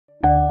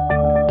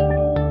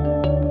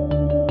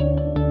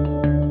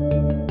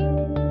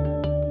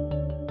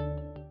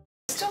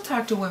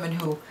to women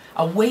who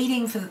are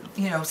waiting for,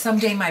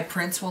 someday my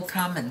prince will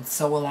come and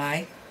so will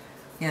I.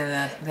 You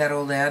know, that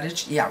old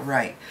adage? Yeah,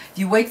 right. If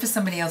you wait for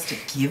somebody else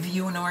to give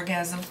you an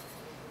orgasm,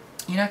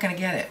 you're not going to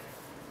get it.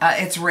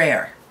 It's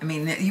rare. I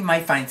mean, you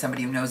might find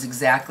somebody who knows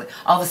exactly.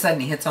 All of a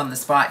sudden he hits on the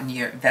spot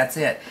and that's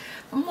it.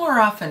 But more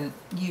often,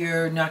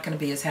 you're not going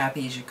to be as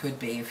happy as you could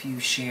be if you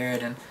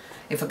shared. And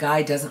if a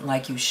guy doesn't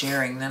like you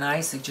sharing, then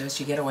I suggest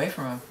you get away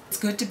from him. It's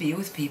good to be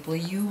with people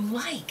you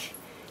like.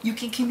 You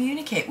can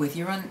communicate with.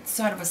 You're on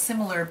sort of a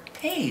similar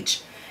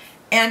page.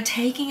 And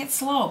taking it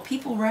slow.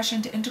 People rush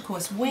into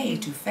intercourse way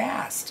too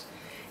fast.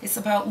 It's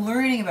about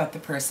learning about the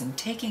person,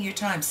 taking your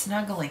time,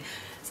 snuggling.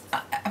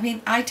 I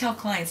mean, I tell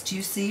clients, do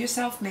you see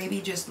yourself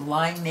maybe just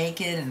lying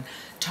naked and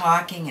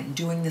talking and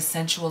doing the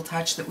sensual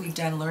touch that we've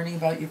done, learning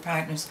about your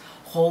partner's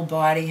whole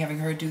body, having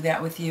her do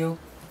that with you,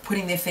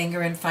 putting their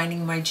finger in,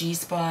 finding my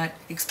G-spot,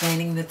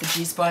 explaining that the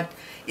G-spot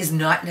is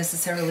not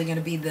necessarily going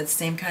to be the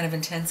same kind of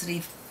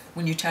intensity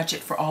when you touch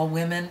it for all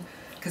women?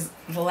 Because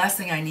the last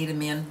thing I need a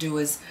man to do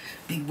is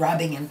be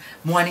rubbing and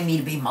wanting me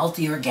to be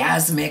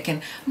multi-orgasmic.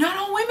 And not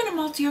all women are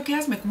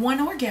multi-orgasmic. One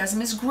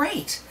orgasm is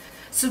great.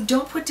 So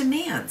don't put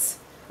demands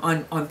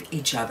on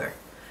each other.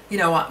 You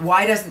know,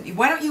 why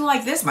don't you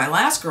like this? My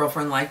last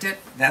girlfriend liked it.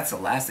 That's the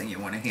last thing you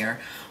want to hear.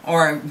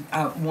 Or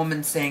a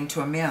woman saying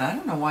to a man, I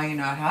don't know why you're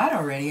not hot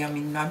already. I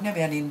mean, I've never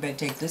had anybody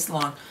take this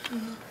long.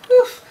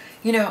 Oof.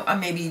 You know,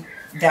 maybe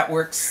that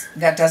works,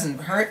 that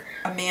doesn't hurt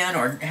a man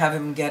or have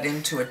him get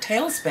into a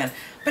tailspin,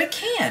 but it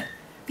can.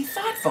 Be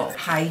thoughtful.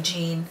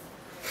 Hygiene.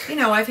 You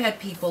know, I've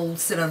had people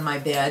sit on my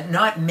bed,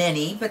 not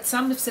many, but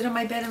some have sit on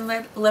my bed and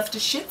left a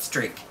shit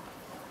streak.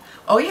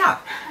 Oh yeah,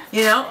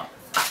 you know,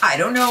 I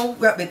don't know,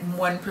 but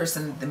one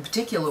person in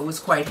particular was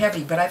quite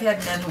heavy, but I've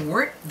had men who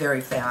weren't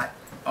very fat,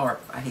 or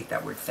I hate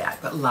that word fat,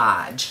 but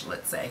large,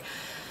 let's say,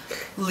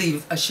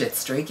 leave a shit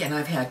streak, and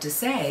I've had to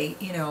say,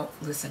 you know,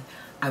 listen,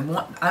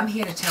 I'm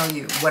here to tell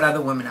you what other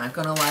women aren't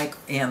going to like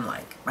and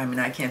like. I mean,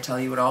 I can't tell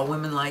you what all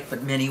women like,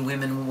 but many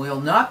women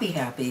will not be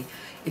happy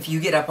if you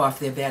get up off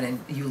their bed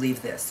and you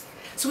leave this.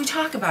 So we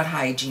talk about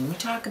hygiene, we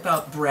talk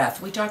about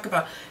breath, we talk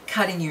about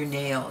cutting your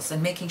nails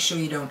and making sure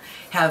you don't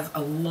have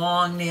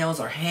long nails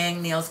or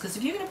hang nails, because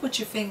if you're going to put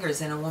your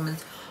fingers in a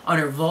woman's, on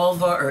her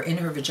vulva or in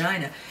her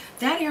vagina,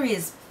 that area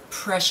is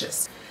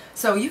precious.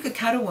 So you could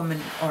cut a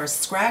woman or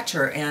scratch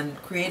her and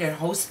create a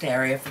host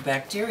area for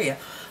bacteria,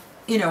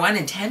 you know,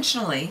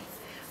 unintentionally,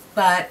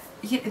 but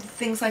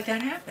things like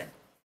that happen.